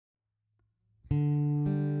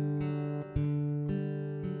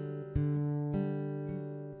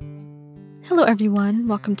Hello everyone,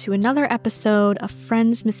 welcome to another episode of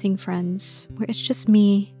Friends Missing Friends, where it's just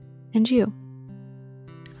me and you.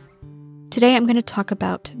 Today I'm going to talk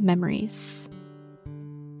about memories.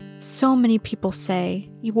 So many people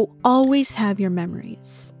say you will always have your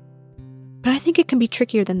memories, but I think it can be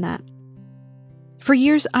trickier than that. For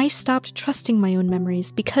years I stopped trusting my own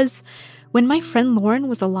memories because when my friend Lauren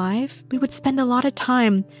was alive, we would spend a lot of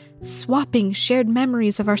time swapping shared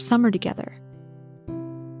memories of our summer together.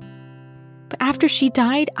 But after she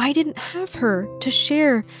died, I didn't have her to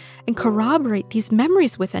share and corroborate these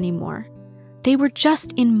memories with anymore. They were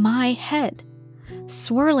just in my head,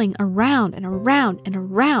 swirling around and around and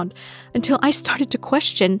around until I started to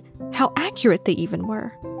question how accurate they even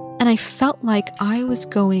were. And I felt like I was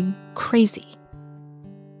going crazy.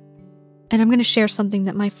 And I'm going to share something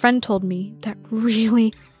that my friend told me that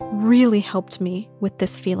really, really helped me with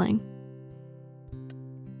this feeling.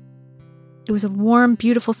 It was a warm,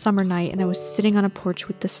 beautiful summer night, and I was sitting on a porch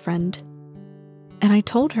with this friend. And I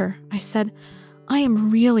told her, I said, I am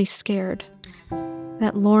really scared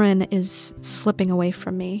that Lauren is slipping away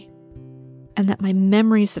from me and that my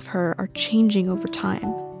memories of her are changing over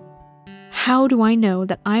time. How do I know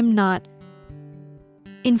that I'm not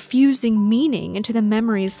infusing meaning into the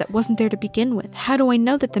memories that wasn't there to begin with? How do I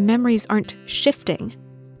know that the memories aren't shifting?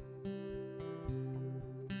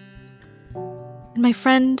 And my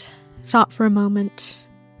friend thought for a moment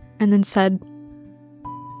and then said,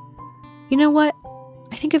 you know what?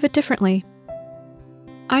 I think of it differently.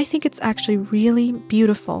 I think it's actually really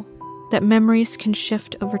beautiful that memories can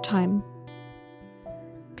shift over time.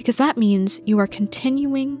 Because that means you are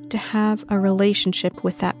continuing to have a relationship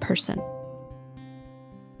with that person.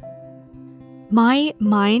 My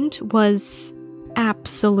mind was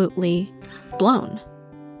absolutely blown.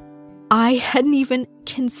 I hadn't even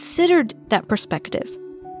considered that perspective.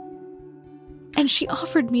 And she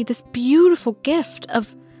offered me this beautiful gift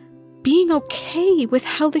of being okay with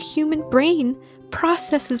how the human brain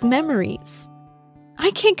processes memories.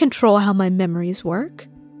 I can't control how my memories work.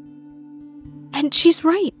 And she's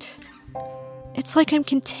right. It's like I'm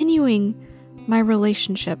continuing my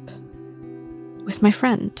relationship with my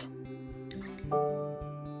friend.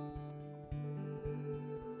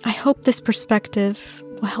 I hope this perspective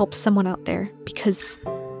will help someone out there, because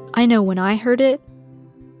I know when I heard it,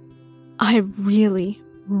 I really,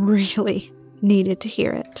 really needed to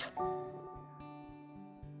hear it.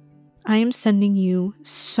 I am sending you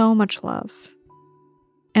so much love,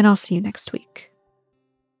 and I'll see you next week.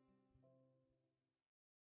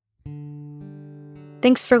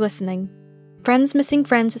 Thanks for listening. Friends Missing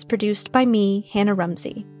Friends is produced by me, Hannah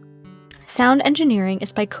Rumsey. Sound engineering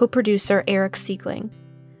is by co-producer Eric Siegling.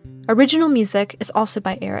 Original music is also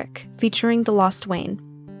by Eric, featuring The Lost Wayne.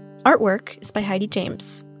 Artwork is by Heidi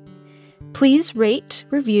James. Please rate,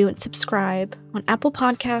 review, and subscribe on Apple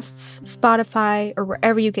Podcasts, Spotify, or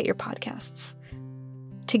wherever you get your podcasts.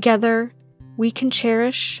 Together, we can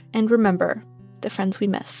cherish and remember the friends we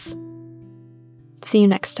miss. See you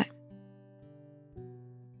next time.